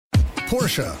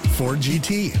Porsche, Ford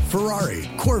GT, Ferrari,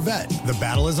 Corvette. The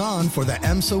battle is on for the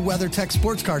IMSA WeatherTech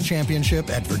Sports Car Championship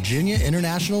at Virginia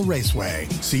International Raceway.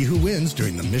 See who wins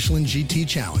during the Michelin GT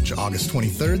Challenge, August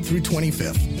 23rd through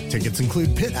 25th. Tickets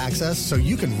include pit access, so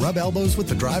you can rub elbows with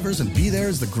the drivers and be there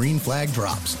as the green flag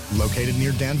drops. Located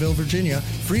near Danville, Virginia,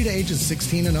 free to ages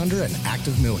 16 and under and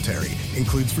active military.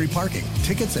 Includes free parking.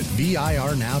 Tickets at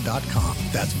virnow.com.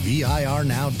 That's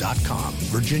virnow.com.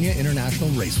 Virginia International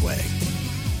Raceway.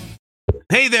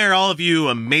 Hey there, all of you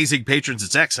amazing patrons.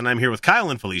 It's X, and I'm here with Kyle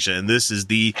and Felicia, and this is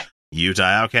the Utah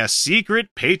Outcast Secret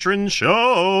Patron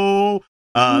Show.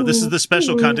 This is the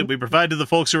special content we provide to the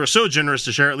folks who are so generous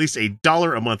to share at least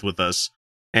 $1 a month with us.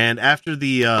 And after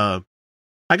the,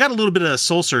 I got a little bit of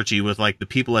soul searchy with like the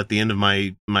people at the end of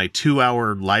my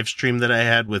 2-hour live stream that I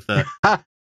had with the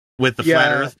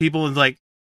Flat Earth people, and like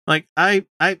I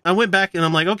went back and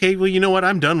I'm like, okay, well, you know what?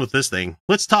 I'm done with this thing.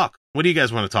 Let's talk. What do you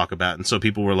guys want to talk about? And so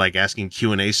people were like asking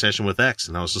Q&A session with X,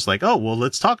 and I was just like, oh, well,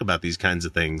 let's talk about these kinds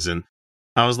of things. And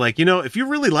I was like, you know, if you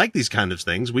really like these kind of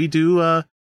things, we do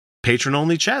patron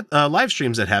only chat live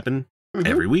streams that happen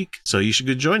every week. So you should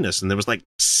go join us. And there was like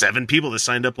 7 people that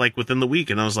signed up like within the week,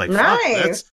 and I was like,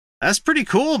 nice. That's pretty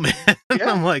cool, man. Yeah.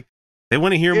 I'm like, they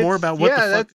want to hear more about what the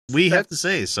fuck we have to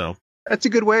say. So that's a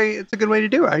good way. It's a good way to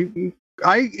do it.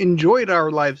 I enjoyed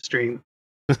our live stream.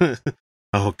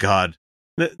 Oh God.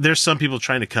 There's some people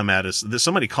trying to come at us.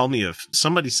 Somebody called me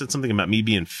somebody said something about me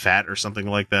being fat or something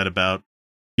like that, about,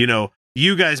 you know,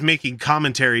 you guys making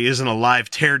commentary isn't a live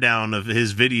teardown of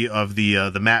his video, of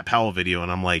the Matt Powell video.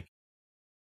 And I'm like,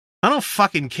 I don't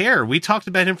fucking care. We talked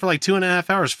about him for like 2.5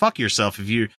 hours. Fuck yourself if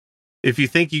you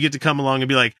think you get to come along and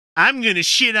be like, I'm gonna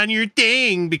shit on your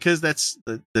thing, because that's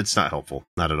not helpful.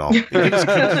 Not at all. It's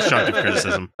constructive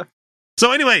criticism.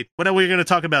 So anyway, what we're going to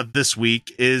talk about this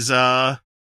week is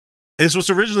this was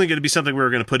originally going to be something we were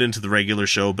going to put into the regular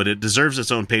show, but it deserves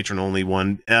its own patron-only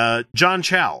one. John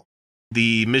Chow,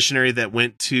 the missionary that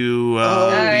went to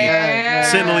the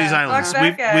Sentinelese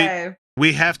Islands.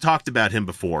 We have talked about him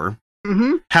before.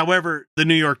 Mm-hmm. However, the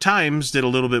New York Times did a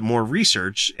little bit more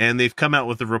research, and they've come out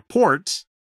with a report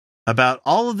about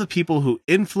all of the people who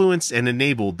influenced and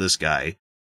enabled this guy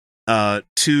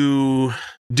to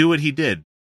do what he did.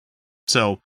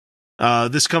 So,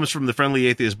 this comes from the Friendly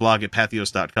Atheist blog at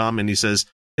pathos.com, and he says,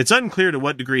 it's unclear to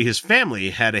what degree his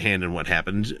family had a hand in what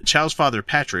happened. Chow's father,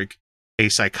 Patrick, a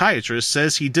psychiatrist,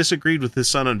 says he disagreed with his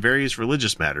son on various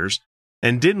religious matters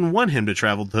and didn't want him to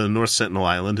travel to the North Sentinel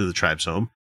Island, to the tribe's home.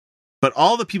 But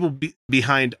all the people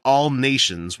behind All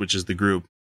Nations, which is the group,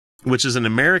 which is an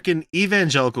American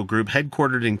evangelical group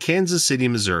headquartered in Kansas City,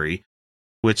 Missouri,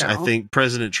 which I think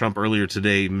President Trump earlier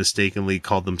today mistakenly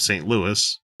called them St.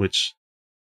 Louis, which...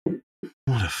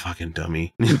 what a fucking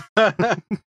dummy.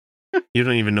 You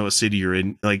don't even know what city you're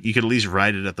in. Like, you could at least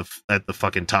write it at the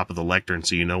fucking top of the lectern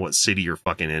so you know what city you're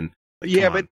fucking in. Yeah,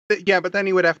 but then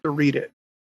he would have to read it.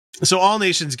 So All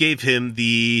Nations gave him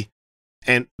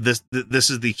and this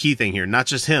is the key thing here, not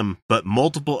just him, but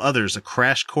multiple others, a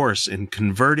crash course in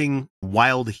converting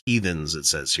wild heathens, it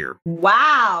says here.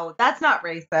 Wow, that's not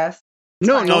racist.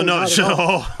 No,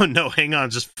 hang on,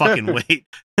 just fucking wait.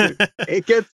 It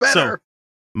gets better. So,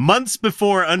 months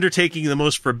before undertaking the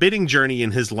most forbidding journey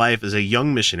in his life as a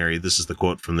young missionary, this is the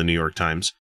quote from the New York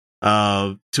Times,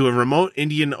 to a remote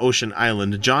Indian Ocean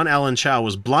island, John Allen Chow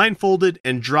was blindfolded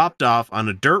and dropped off on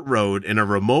a dirt road in a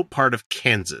remote part of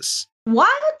Kansas.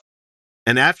 What?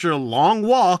 And after a long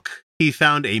walk, he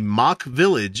found a mock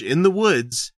village in the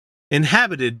woods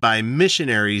inhabited by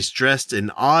missionaries dressed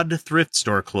in odd thrift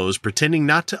store clothes, pretending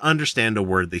not to understand a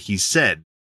word that he said.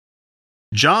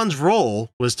 John's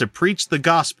role was to preach the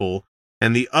gospel,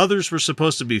 and the others were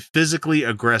supposed to be physically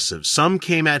aggressive. Some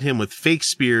came at him with fake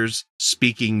spears,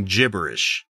 speaking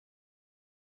gibberish.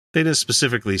 They didn't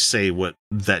specifically say what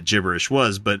that gibberish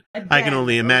was, but again, I can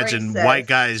only imagine white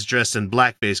guys dressed in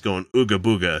blackface going ooga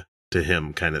booga to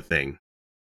him, kind of thing.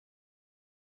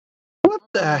 What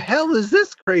the hell is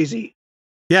this crazy?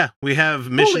 Yeah, we have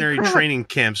missionary training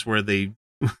camps where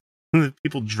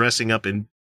people dressing up in...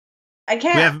 I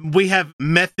can't. We have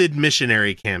method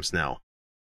missionary camps now.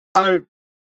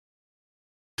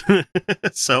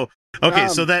 So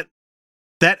that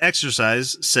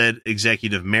exercise, said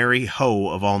Executive Mary Ho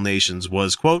of All Nations,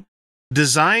 was, quote,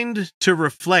 designed to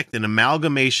reflect an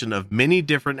amalgamation of many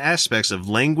different aspects of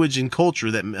language and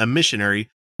culture that a missionary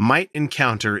might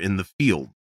encounter in the field.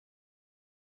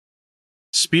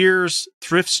 Spears,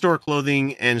 thrift store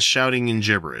clothing, and shouting in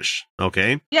gibberish.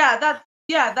 Okay? Yeah, that's,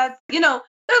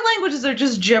 their languages are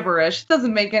just gibberish. It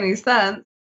doesn't make any sense.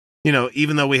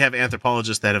 Even though we have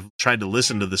anthropologists that have tried to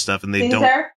listen to this stuff and they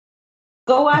don't.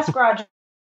 Go ask Roger.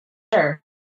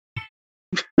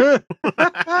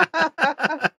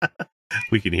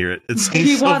 We can hear it. He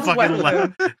He's so wants fucking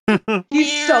wet loud.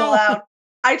 He's so loud.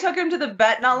 I took him to the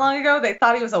vet not long ago. They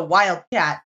thought he was a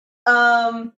wildcat.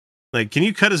 Like, can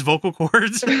you cut his vocal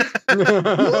cords?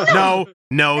 No.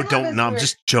 No, love don't. his No, I'm work.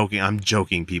 just joking. I'm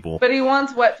joking, people. But he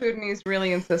wants wet food and he's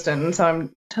really insistent. And so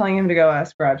I'm telling him to go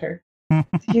ask Roger.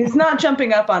 He's not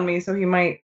jumping up on me, so he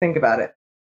might think about it.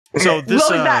 So Okay, this,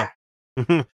 we'll be back.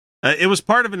 it was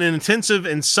part of an intensive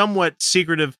and somewhat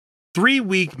secretive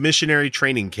 3-week missionary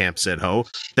training camp, said Ho,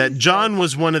 that John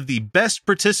was one of the best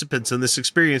participants in this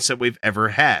experience that we've ever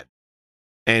had.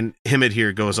 And Himid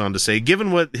here goes on to say,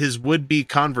 given what his would-be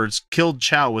converts killed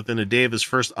Chow within a day of his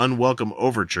first unwelcome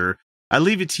overture, I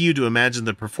leave it to you to imagine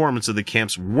the performance of the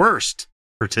camp's worst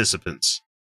participants.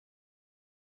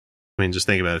 I mean, just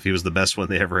think about it. If he was the best one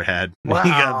they ever had, Wow. he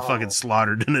got fucking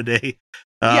slaughtered in a day.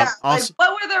 Yeah, Also, like,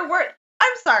 what were their words?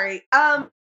 I'm sorry.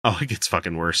 oh, it gets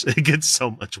fucking worse. It gets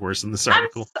so much worse in this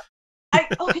article. I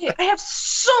have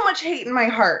so much hate in my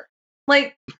heart.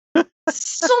 Like,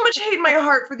 so much hate in my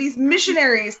heart for these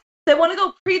missionaries that want to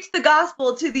go preach the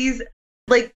gospel to these,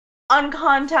 like,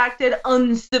 uncontacted,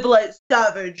 uncivilized,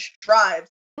 savage tribes.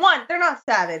 One, they're not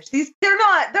savage. They're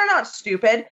not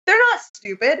stupid. They're not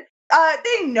stupid.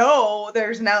 They know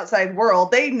there's an outside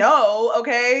world. They know,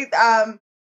 okay?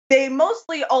 They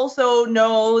mostly also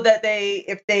know that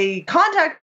if they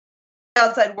contact the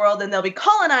outside world, then they'll be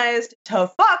colonized to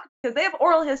fuck, because they have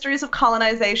oral histories of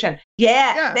colonization.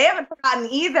 Yeah. They haven't forgotten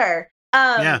either.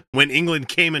 When England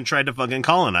came and tried to fucking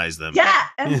colonize them. Yeah,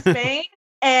 and Spain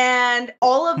and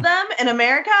all of them in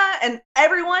America, and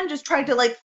everyone just tried to,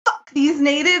 like, fuck these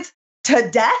natives to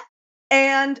death.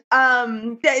 And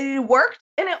it worked,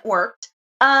 and it worked.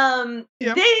 They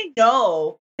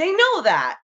know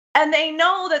that. And they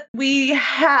know that we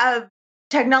have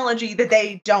technology that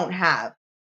they don't have.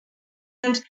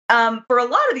 And for a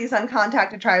lot of these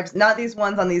uncontacted tribes, not these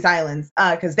ones on these islands,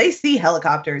 because they see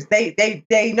helicopters. They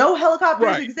know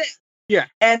helicopters exist. Yeah.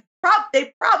 And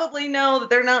they probably know that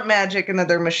they're not magic and that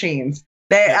they're machines.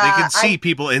 They can see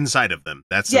people inside of them.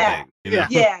 That's the thing. You know?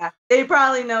 Yeah. They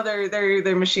probably know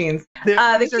they're machines.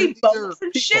 They see boats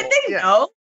and shit. They know.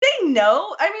 They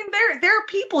know. I mean, their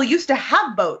people used to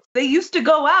have boats. They used to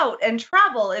go out and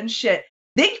travel and shit.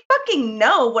 They fucking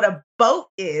know what a boat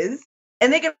is,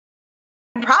 and they can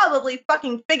probably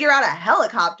fucking figure out a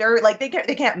helicopter. Like, they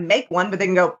can't make one, but they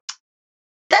can go,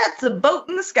 that's a boat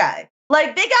in the sky.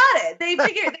 Like, they got it. They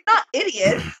figure they're not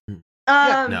idiots.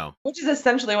 No. Which is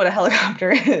essentially what a helicopter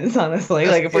is, honestly.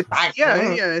 Like, if we're it's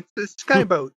a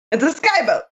skyboat. It's a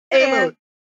skyboat. And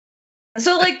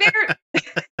so, like, they're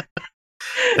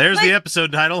there's the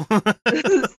episode title.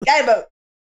 Skyboat.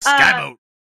 Skyboat.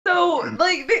 So,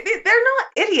 like, they're not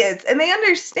idiots, and they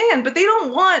understand, but they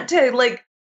don't want to, like,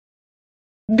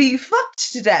 be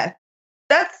fucked to death.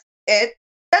 That's it.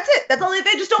 That's it. That's all. They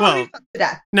just don't want to be fucked to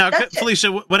death. Now, That's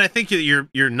Felicia, what I think that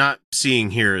you're not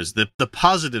seeing here is the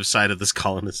positive side of this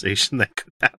colonization that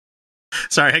could happen.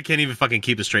 Sorry, I can't even fucking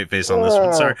keep a straight face on this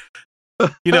one. Sorry.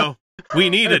 You know, we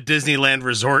need a Disneyland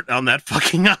resort on that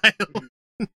fucking island.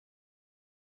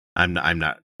 I'm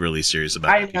not really serious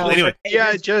about it. Anyway,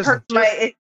 I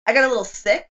got a little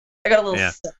sick.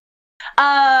 Sick.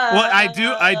 Well,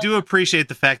 I do appreciate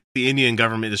the fact that the Indian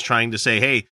government is trying to say,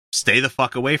 hey, stay the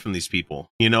fuck away from these people.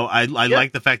 You know, I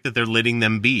like the fact that they're letting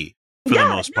them be for the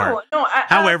most part.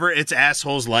 However, it's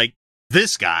assholes like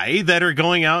this guy that are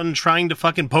going out and trying to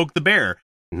fucking poke the bear.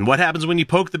 And what happens when you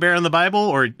poke the bear in the Bible,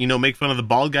 or, you know, make fun of the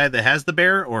bald guy that has the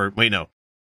bear? Or wait, no,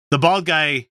 the bald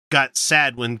guy got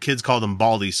sad when kids called him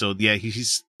Baldy. So yeah,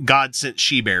 God sent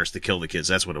she bears to kill the kids.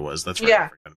 That's what it was. That's right. Yeah.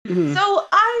 Mm-hmm. So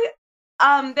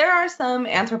there are some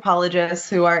anthropologists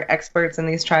who are experts in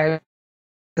these tribes,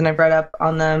 and I've read up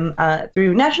on them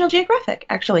through National Geographic,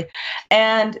 actually.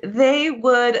 And they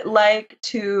would like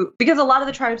to, because a lot of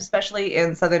the tribes, especially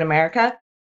in Southern America,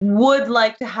 would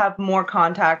like to have more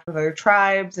contact with other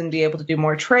tribes and be able to do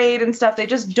more trade and stuff. They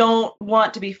just don't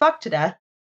want to be fucked to death.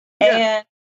 Yeah. And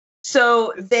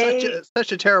so it's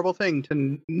such a terrible thing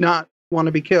to not want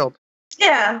to be killed.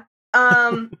 Yeah.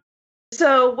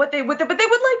 So but they would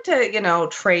like to, you know,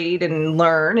 trade and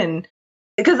learn, and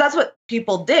because that's what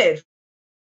people did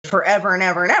forever and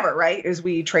ever and ever, right? Is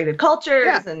we traded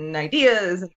cultures and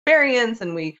ideas and experience,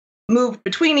 and we moved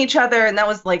between each other, and that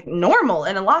was like normal.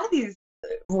 And a lot of these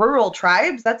rural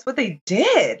tribes, that's what they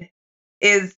did,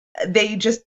 is they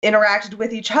just interacted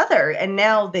with each other, and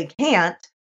now they can't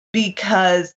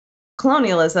because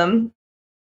colonialism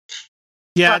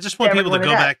Yeah, I just want people to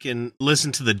go back and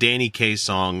listen to the Danny Kaye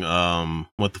song.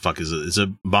 What the fuck is it? Is it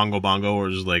Bongo Bongo, or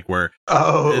is it like where?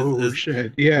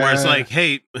 Shit! Yeah, where it's like,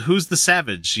 hey, who's the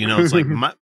savage? You know, it's like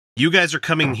you guys are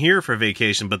coming here for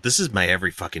vacation, but this is my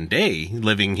every fucking day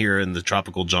living here in the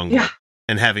tropical jungle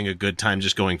and having a good time,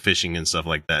 just going fishing and stuff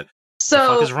like that. So what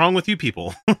the fuck is wrong with you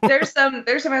people? there's some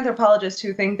anthropologists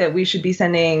who think that we should be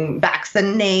sending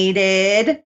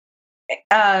vaccinated,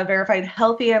 verified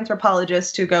healthy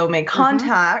anthropologists to go make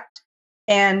contact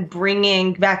and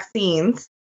bringing vaccines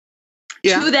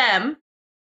to them.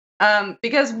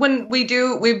 Because when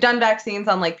we've done vaccines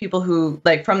on like people who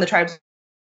like from the tribes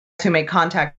who make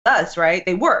contact with us, right?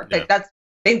 They work. Yeah. Like that's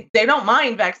they don't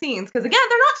mind vaccines because again,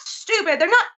 they're not stupid, they're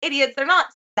not idiots, they're not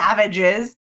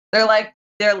savages. They're like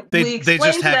they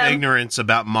just have ignorance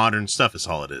about modern stuff is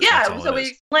all it is. Yeah, so we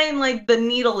explain like the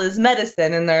needle is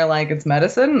medicine, and they're like, it's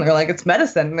medicine? And they're like, it's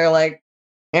medicine. And they're like,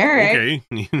 all right.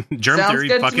 Okay. Germ theory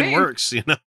fucking works, you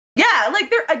know? Yeah, like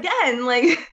they're again,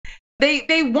 like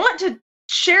they want to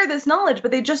share this knowledge, but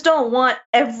they just don't want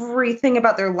everything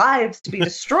about their lives to be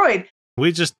destroyed.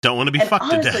 We just don't want to be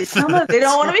fucked to death. They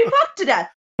don't want to be fucked to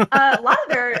death. A lot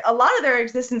of their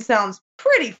existence sounds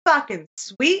pretty fucking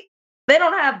sweet. They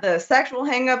don't have the sexual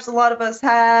hangups a lot of us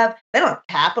have. They don't have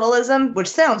capitalism, which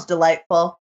sounds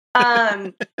delightful.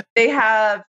 They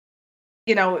have,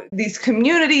 you know, these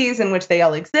communities in which they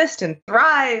all exist and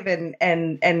thrive,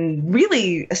 and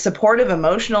really supportive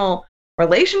emotional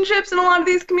relationships in a lot of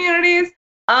these communities.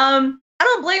 I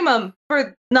don't blame them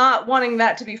for not wanting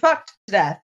that to be fucked to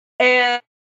death. And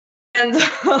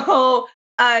so,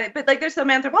 but like, there's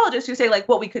some anthropologists who say like,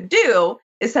 what we could do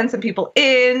is send some people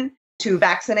in to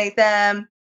vaccinate them,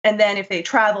 and then if they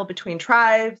travel between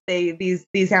tribes,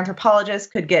 these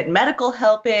anthropologists could get medical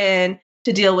help in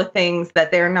to deal with things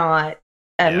that they're not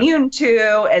immune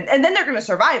to, and then they're going to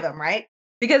survive them, right?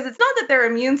 Because it's not that their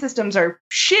immune systems are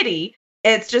shitty,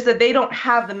 it's just that they don't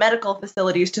have the medical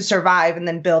facilities to survive and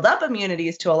then build up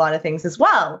immunities to a lot of things as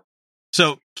well.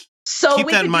 So keep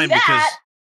that in mind, because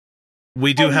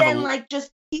we do have like just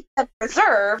keep them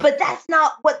preserved, but that's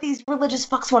not what these religious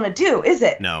fucks want to do, is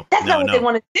it? No, that's not what they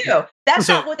want to do. That's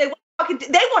not what they want to fucking do.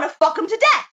 They want to fuck them to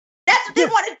death. That's what they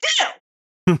want to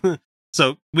do.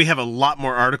 So we have a lot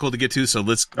more article to get to, so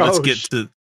let's get to.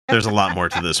 There's a lot more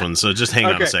to this one, so just hang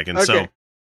on a second. Okay. So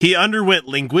he underwent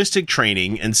linguistic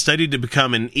training and studied to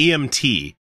become an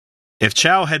EMT. If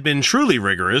Chow had been truly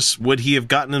rigorous, would he have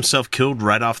gotten himself killed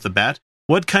right off the bat?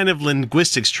 What kind of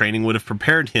linguistics training would have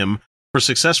prepared him for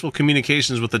successful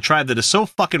communications with a tribe that is so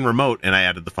fucking remote, and I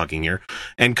added the fucking here,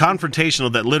 and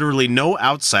confrontational that literally no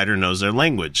outsider knows their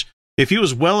language? If he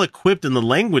was well equipped in the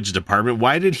language department,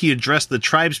 why did he address the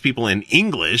tribes people in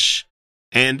English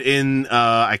and in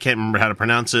I can't remember how to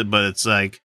pronounce it, but it's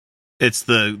like it's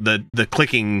the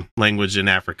clicking language in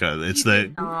Africa. It's the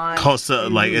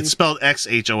Xhosa, like it's spelled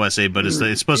Xhosa, but it's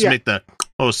supposed to make the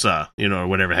Xhosa, you know, or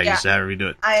whatever how you do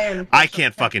it. I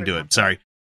can't fucking do it. Sorry.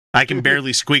 I can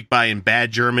barely squeak by in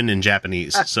bad German and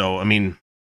Japanese. So, I mean,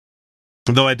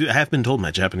 though I have been told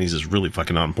my Japanese is really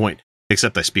fucking on point,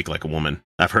 except I speak like a woman.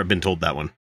 I've been told that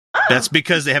one. Oh. That's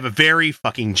because they have a very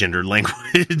fucking gendered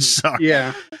language. Sorry.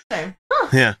 Yeah.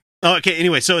 Yeah. Oh, okay.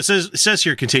 Anyway, so it says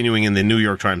here, continuing in the New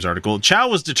York Times article, Chow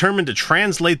was determined to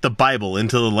translate the Bible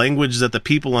into the language that the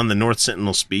people on the North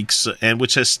Sentinel speaks, and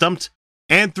which has stumped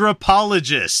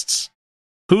anthropologists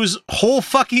whose whole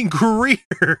fucking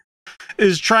career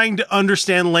is trying to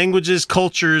understand languages,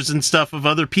 cultures, and stuff of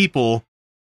other people.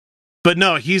 But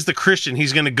no, he's the Christian.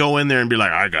 He's going to go in there and be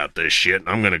like, I got this shit.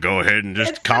 I'm going to go ahead and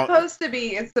just call it.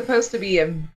 It's supposed to be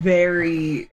a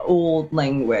very old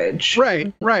language.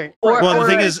 Right. The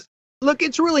thing is, look,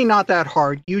 it's really not that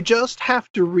hard. You just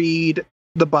have to read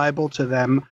the Bible to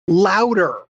them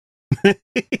louder.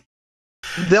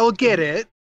 They'll get it.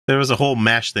 There was a whole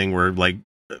MASH thing where, like,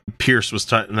 Frank was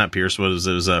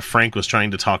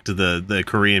trying to talk to the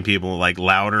Korean people, like,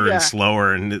 louder and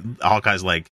slower, and Hawkeye's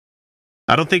like,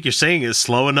 I don't think you're saying it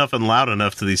slow enough and loud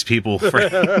enough to these people,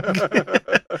 Frank.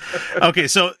 Okay,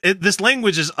 so this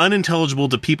language is unintelligible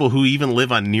to people who even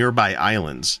live on nearby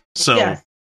islands. So,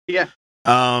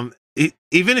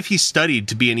 even if he studied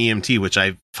to be an EMT, which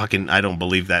I don't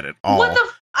believe that at all.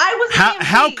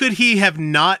 How could he have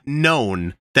not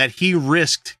known that he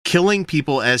risked killing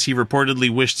people as he reportedly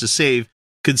wished to save,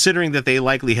 considering that they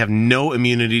likely have no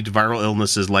immunity to viral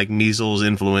illnesses like measles,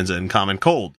 influenza, and common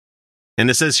cold? And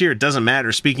it says here, it doesn't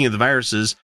matter. Speaking of the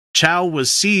viruses, Chow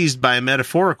was seized by a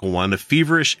metaphorical one, a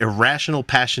feverish, irrational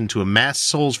passion to amass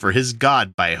souls for his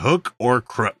god by hook or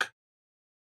crook.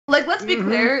 Like, let's be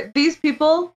clear. These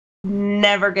people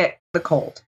never get the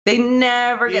cold. They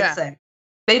never get sick.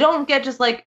 They don't get just,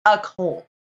 like, a cold.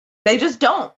 They just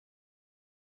don't.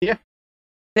 Yeah.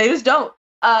 They just don't.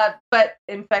 But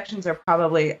infections are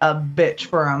probably a bitch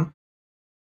for them.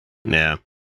 Yeah.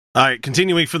 All right,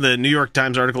 continuing for the New York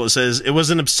Times article, it says, it was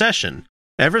an obsession.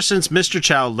 Ever since Mr.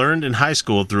 Chow learned in high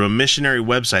school through a missionary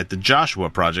website, the Joshua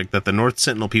Project, that the North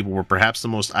Sentinel people were perhaps the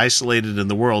most isolated in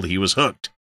the world, he was hooked.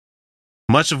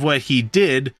 Much of what he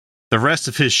did the rest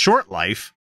of his short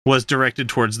life was directed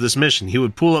towards this mission. He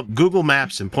would pull up Google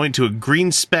Maps and point to a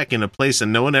green speck in a place that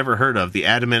no one ever heard of, the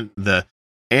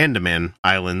Andaman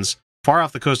Islands, far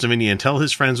off the coast of India, and tell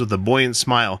his friends with a buoyant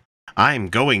smile, I'm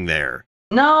going there.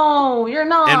 No, you're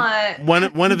not.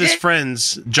 And one of his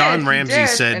friends, John Ramsey,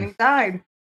 said, and he died.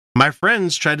 My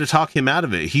friends tried to talk him out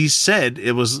of it. He said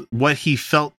it was what he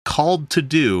felt called to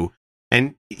do,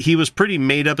 and he was pretty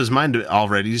made up his mind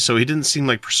already, so he didn't seem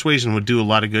like persuasion would do a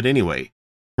lot of good anyway.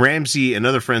 Ramsey and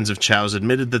other friends of Chow's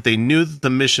admitted that they knew that the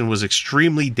mission was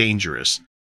extremely dangerous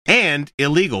and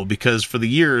illegal because for the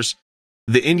years,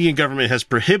 the Indian government has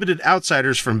prohibited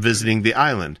outsiders from visiting the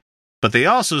island. But they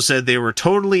also said they were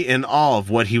totally in awe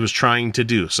of what he was trying to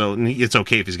do. So it's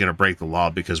okay if he's going to break the law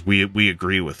because we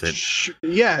agree with it.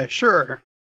 Yeah, sure.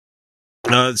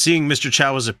 Seeing Mr.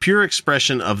 Chow was a pure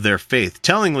expression of their faith.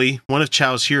 Tellingly, one of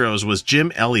Chow's heroes was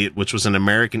Jim Elliot, which was an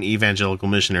American evangelical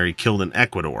missionary killed in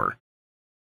Ecuador.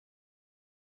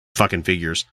 Fucking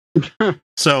figures.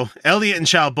 So, Elliot and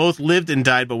Chow both lived and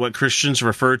died by what Christians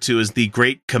refer to as the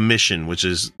Great Commission, which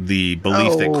is the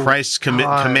belief that Christ's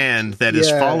command that his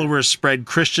followers spread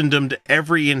Christendom to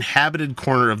every inhabited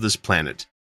corner of this planet.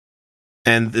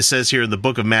 And it says here in the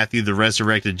book of Matthew, the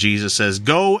resurrected Jesus says,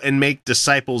 Go and make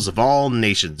disciples of all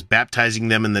nations, baptizing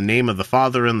them in the name of the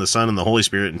Father and the Son and the Holy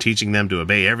Spirit, and teaching them to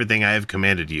obey everything I have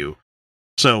commanded you.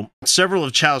 So, several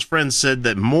of Chow's friends said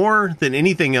that more than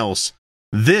anything else,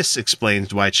 this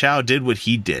explains why Chow did what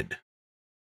he did.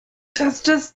 That's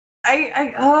just,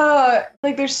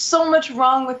 there's so much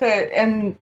wrong with it,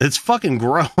 and it's fucking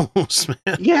gross,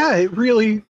 man. Yeah, it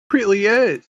really, really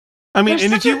is. I mean, there's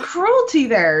such a cruelty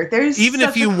there. Even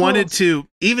if you wanted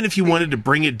to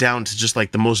bring it down to just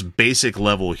like the most basic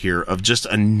level here of just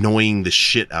annoying the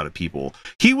shit out of people,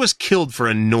 he was killed for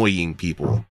annoying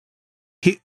people.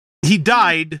 He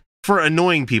died for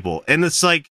annoying people, and it's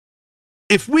like,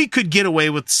 if we could get away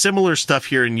with similar stuff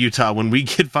here in Utah when we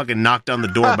get fucking knocked on the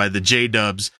door by the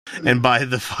J-Dubs and by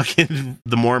the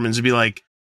Mormons, it'd be like,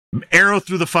 arrow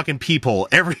through the fucking peephole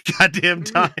every goddamn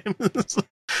time.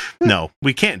 No,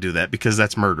 we can't do that because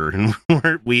that's murder, and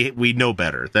we know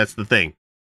better. That's the thing.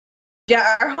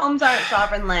 Yeah, our homes aren't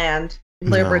sovereign land.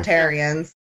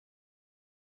 Libertarians.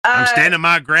 No. I'm standing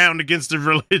my ground against the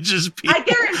religious people. I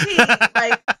guarantee,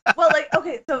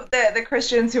 okay, so the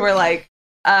Christians who are like,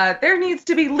 there needs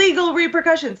to be legal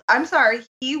repercussions. I'm sorry,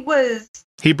 he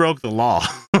broke the law.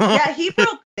 Yeah, he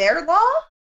broke their law?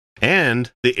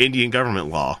 And the Indian government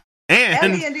law.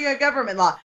 And the Indian government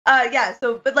law.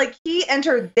 He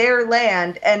entered their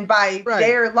land, and by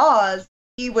their laws,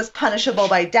 he was punishable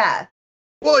by death.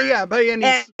 Well, yeah, by any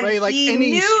he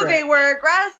knew they were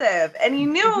aggressive, and he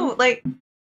knew,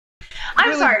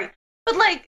 I'm sorry, but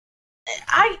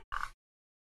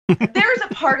there's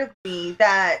a part of me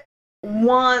that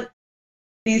wants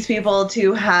these people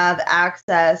to have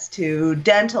access to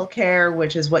dental care,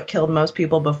 which is what killed most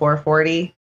people before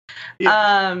 40.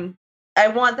 Yeah. I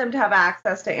want them to have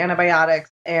access to antibiotics,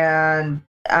 and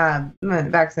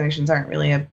vaccinations aren't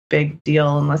really a big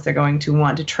deal unless they're going to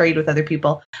want to trade with other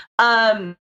people.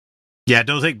 Yeah,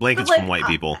 don't take blankets from white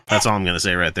people. That's all I'm going to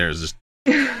say right there. Is just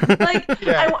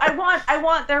I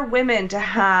want their women to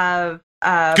have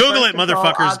Google it,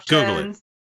 motherfuckers. Options. Google it.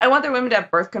 I want their women to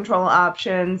have birth control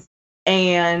options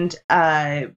and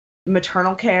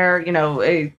maternal care,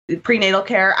 prenatal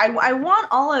care. I want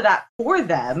all of that for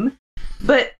them,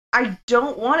 but I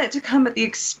don't want it to come at the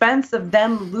expense of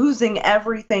them losing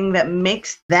everything that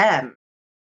makes them,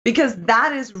 because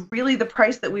that is really the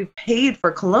price that we've paid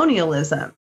for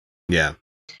colonialism. Yeah.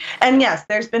 And yes,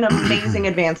 there's been amazing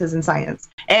advances in science,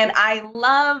 and I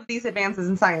love these advances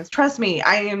in science. Trust me,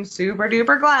 I am super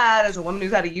duper glad, as a woman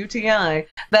who's had a UTI,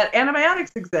 that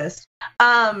antibiotics exist.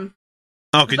 Could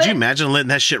you imagine letting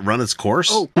that shit run its course?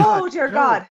 Oh dear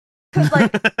God. Because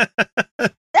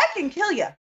that can kill you.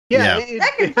 Yeah.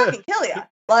 That can fucking kill you.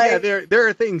 There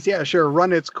are things,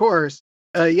 run its course.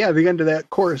 The end of that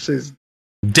course is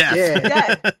death.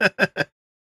 Dead.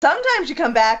 Sometimes you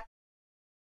come back.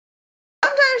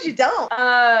 Sometimes you don't.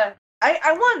 I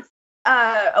once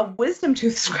a wisdom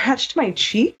tooth scratched my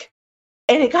cheek,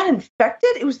 and it got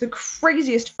infected. It was the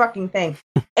craziest fucking thing.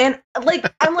 And I'm like,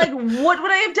 what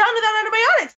would I have done without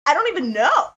antibiotics? I don't even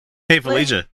know. Hey,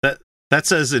 Felicia, That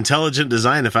says intelligent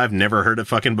design if I've never heard it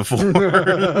fucking before.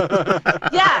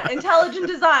 Yeah, intelligent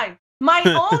design. My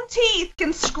own teeth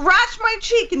can scratch my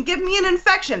cheek and give me an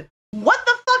infection. What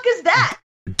the fuck is that?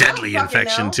 Deadly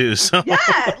infection, too. So.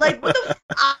 Yeah, like, what the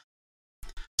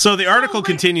So the article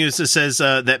continues. It says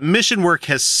that mission work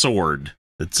has soared.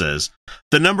 It says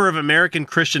the number of American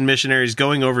Christian missionaries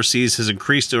going overseas has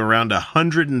increased to around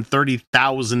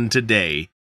 130,000 today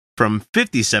from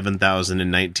 57,000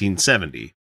 in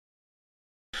 1970.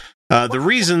 The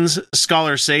reasons,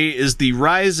 scholars say, is the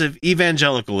rise of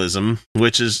evangelicalism,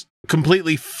 which is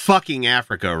completely fucking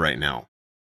Africa right now.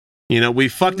 You know, we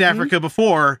fucked Africa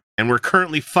before, and we're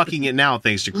currently fucking it now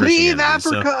thanks to Christianity. Leave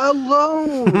Africa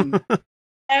alone!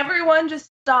 Everyone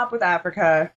just stop with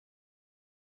Africa.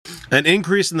 An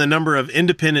increase in the number of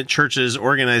independent churches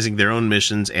organizing their own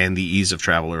missions and the ease of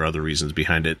travel are other reasons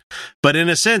behind it. But in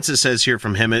a sense, it says here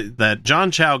from him that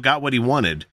John Chow got what he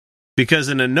wanted, because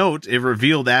in a note it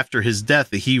revealed after his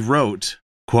death that he wrote,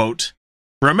 quote,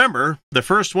 "Remember, the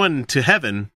first one to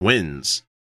heaven wins."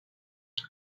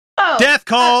 Oh, Death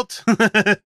cult!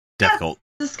 Death cult.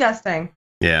 Disgusting.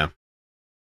 Yeah.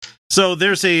 So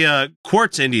there's a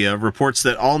Quartz India reports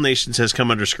that All Nations has come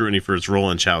under scrutiny for its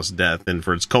role in Chow's death and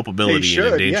for its culpability in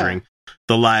endangering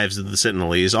the lives of the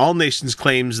Sentinelese. All Nations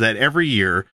claims that every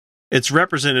year its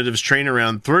representatives train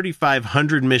around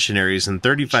 3,500 missionaries in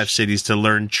 35 cities to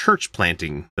learn church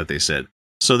planting, that they said,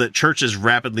 so that churches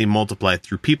rapidly multiply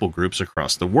through people groups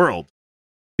across the world.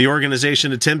 The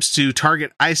organization attempts to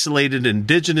target isolated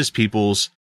indigenous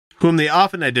peoples, whom they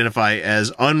often identify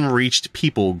as unreached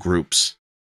people groups.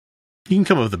 You can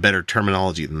come up with a better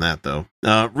terminology than that, though.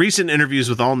 Recent interviews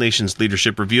with All Nations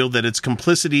leadership revealed that its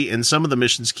complicity in some of the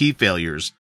mission's key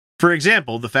failures. For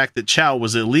example, the fact that Chow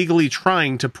was illegally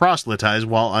trying to proselytize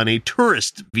while on a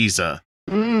tourist visa.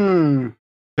 And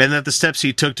that the steps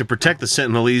he took to protect the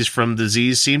Sentinelese from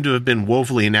disease seem to have been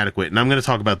woefully inadequate. And I'm going to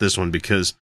talk about this one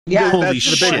because holy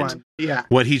shit,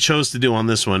 what he chose to do on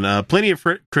this one. Plenty of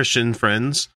Christian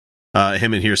friends,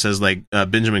 him in here says, like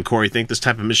Benjamin Corey, think this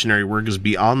type of missionary work is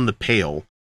beyond the pale.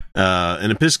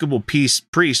 An Episcopal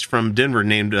priest from Denver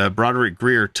named Broderick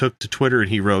Greer took to Twitter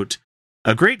and he wrote,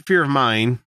 "A great fear of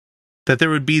mine that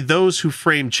there would be those who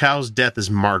frame Chow's death as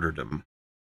martyrdom.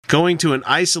 Going to an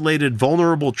isolated,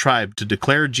 vulnerable tribe to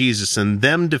declare Jesus and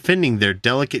them defending their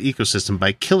delicate ecosystem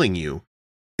by killing you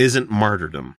isn't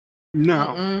martyrdom."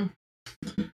 No.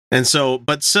 And so,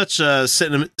 but such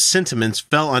sentiments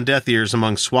fell on deaf ears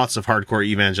among swaths of hardcore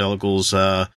evangelicals.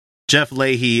 Jeff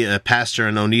Leahy, a pastor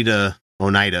in Oneida,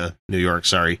 New York,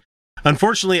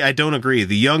 Unfortunately, I don't agree.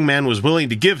 The young man was willing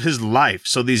to give his life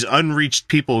so these unreached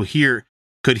people here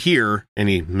could hear, and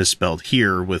he misspelled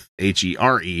hear with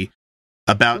Here,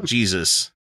 about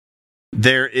Jesus.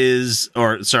 There, and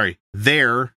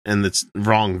it's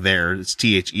wrong there. It's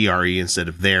There instead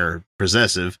of there,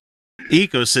 possessive.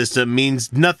 Ecosystem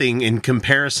means nothing in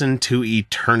comparison to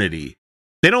eternity.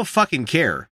 They don't fucking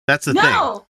care. That's the thing.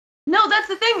 No, that's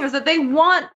the thing, is that they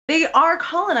are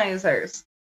colonizers.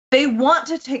 They want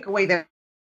to take away their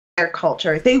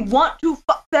culture. They want to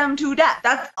fuck them to death.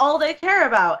 That's all they care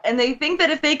about. And they think that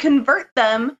if they convert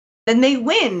them, then they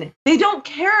win. They don't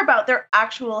care about their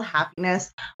actual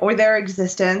happiness or their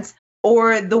existence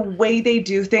or the way they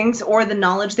do things or the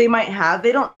knowledge they might have.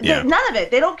 None of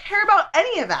it. They don't care about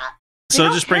any of that. So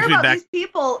it just brings me back. These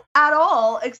people at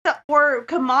all, except for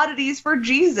commodities for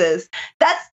Jesus.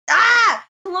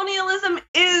 Colonialism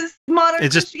is modern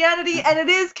Christianity, and it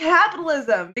is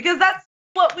capitalism because that's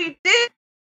what we did.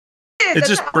 It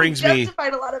just brings me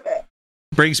justified a lot of it.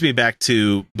 Brings me back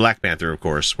to Black Panther, of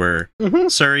course, where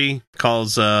Suri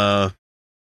calls Bilbo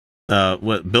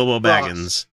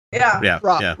Baggins.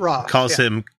 Ross, calls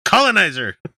him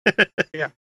colonizer.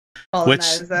 Which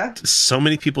Colonizer. So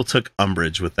many people took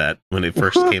umbrage with that when it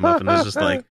first came up, and it was just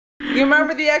like, you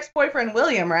remember the ex-boyfriend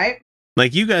William, right?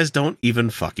 Like, you guys don't even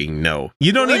fucking know.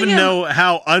 You don't even know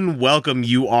how unwelcome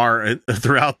you are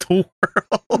throughout the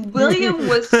world. William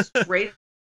was straight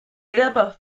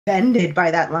up offended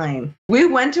by that line. We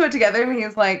went to it together, and he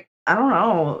was like, I don't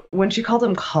know, when she called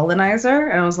him colonizer,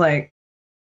 and I was like,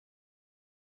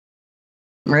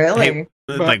 really?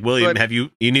 Hey, William,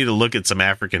 you need to look at some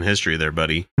African history there,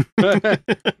 buddy.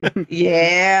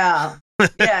 Yeah,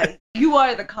 you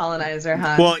are the colonizer,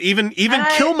 huh? Well, even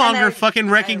Killmonger fucking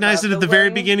recognized it at the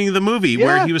very beginning of the movie,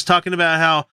 where he was talking about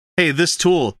how, hey, this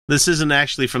tool, this isn't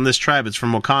actually from this tribe, it's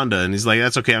from Wakanda, and he's like,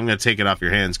 that's okay, I'm going to take it off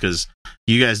your hands because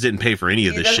you guys didn't pay for any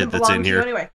of this shit that's in here.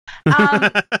 Anyway,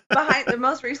 behind the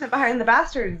most recent Behind the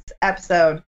Bastards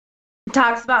episode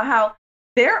talks about how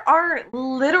there are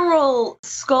literal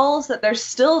skulls that they're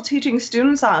still teaching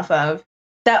students off of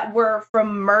that were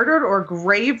from murdered or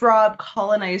grave robbed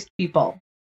colonized people.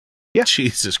 Yeah.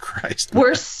 Jesus Christ.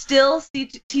 We're still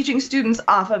teaching students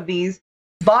off of these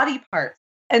body parts.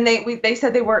 And they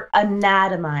said they were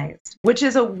anatomized, which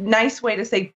is a nice way to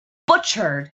say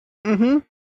butchered. Mm-hmm.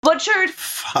 Butchered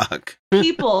Fuck.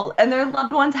 people and their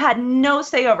loved ones had no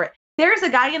say over it. There's a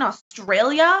guy in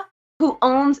Australia who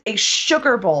owns a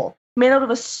sugar bowl made out of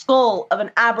a skull of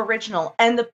an Aboriginal.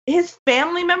 And his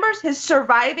family members, his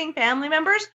surviving family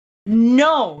members,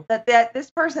 know that this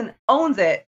person owns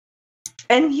it.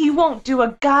 And he won't do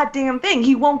a goddamn thing.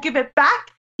 He won't give it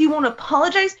back. He won't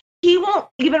apologize. He won't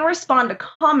even respond to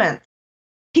comments.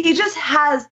 He just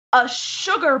has a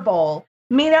sugar bowl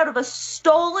made out of a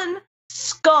stolen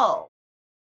skull.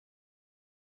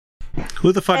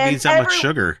 Who the fuck needs that much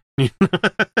sugar?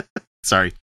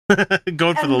 Sorry.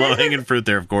 Going for the low-hanging fruit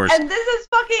there, of course. And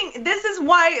this is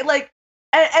why, like,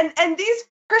 and these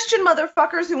Christian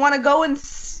motherfuckers who want to go and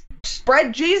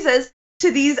spread Jesus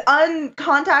to these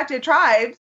uncontacted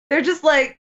tribes, they're just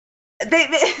like,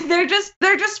 they're just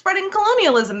spreading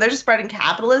colonialism. They're just spreading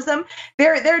capitalism.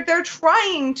 They're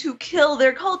trying to kill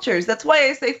their cultures. That's why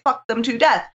I say fuck them to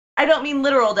death. I don't mean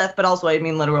literal death, but also I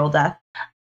mean literal death.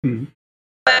 Mm-hmm.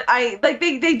 But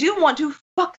they do want to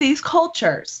fuck these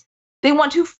cultures. They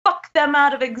want to fuck them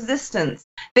out of existence.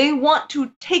 They want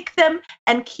to take them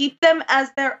and keep them as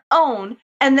their own.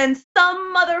 And then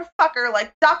some motherfucker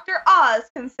like Dr. Oz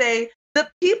can say, the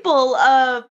people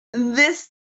of this,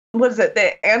 what is it,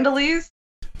 the Andes?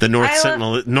 The North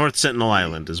Sentinel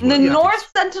Island is what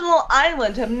North Sentinel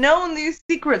Island have known these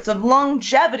secrets of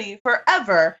longevity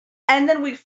forever. And then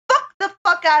we fuck the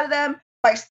fuck out of them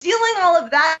by stealing all of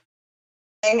that.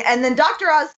 And then Dr.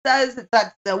 Oz says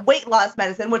that's the weight loss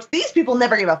medicine, which these people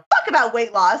never gave a fuck about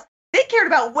weight loss. They cared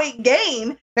about weight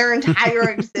gain their entire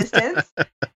existence.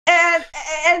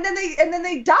 And then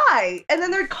they die. And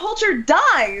then their culture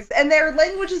dies. And their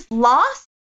language is lost.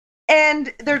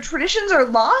 And their traditions are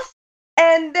lost.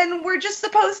 And then we're just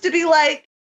supposed to be like,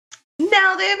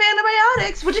 now they have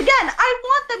antibiotics, which again, I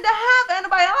want them to have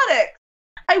antibiotics.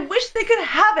 I wish they could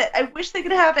have it. I wish they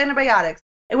could have antibiotics.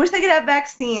 I wish they could have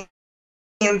vaccines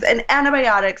and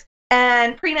antibiotics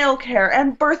and prenatal care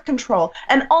and birth control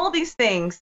and all these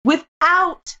things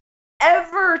without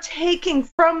ever taking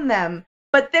from them.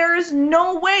 But there is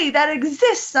no way that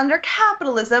exists under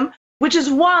capitalism, which is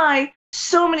why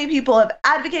so many people have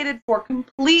advocated for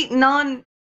complete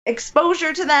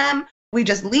non-exposure to them. We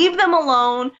just leave them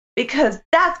alone because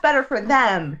that's better for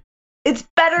them. It's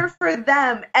better for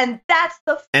them, and that's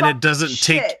the and it doesn't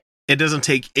shit. It doesn't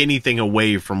take anything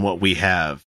away from what we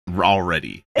have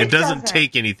already. It doesn't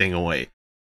take anything away.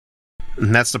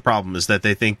 And that's the problem, is that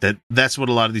they think that that's what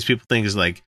a lot of these people think, is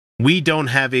like, we don't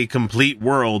have a complete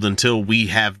world until we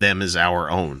have them as our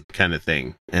own kind of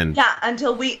thing. And yeah,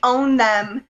 until we own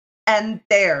them and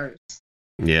theirs.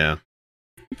 Yeah.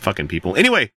 Fucking people.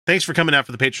 Anyway, thanks for coming out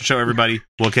for the Patron show, everybody.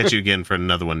 We'll catch you again for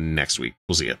another one next week.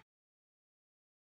 We'll see you.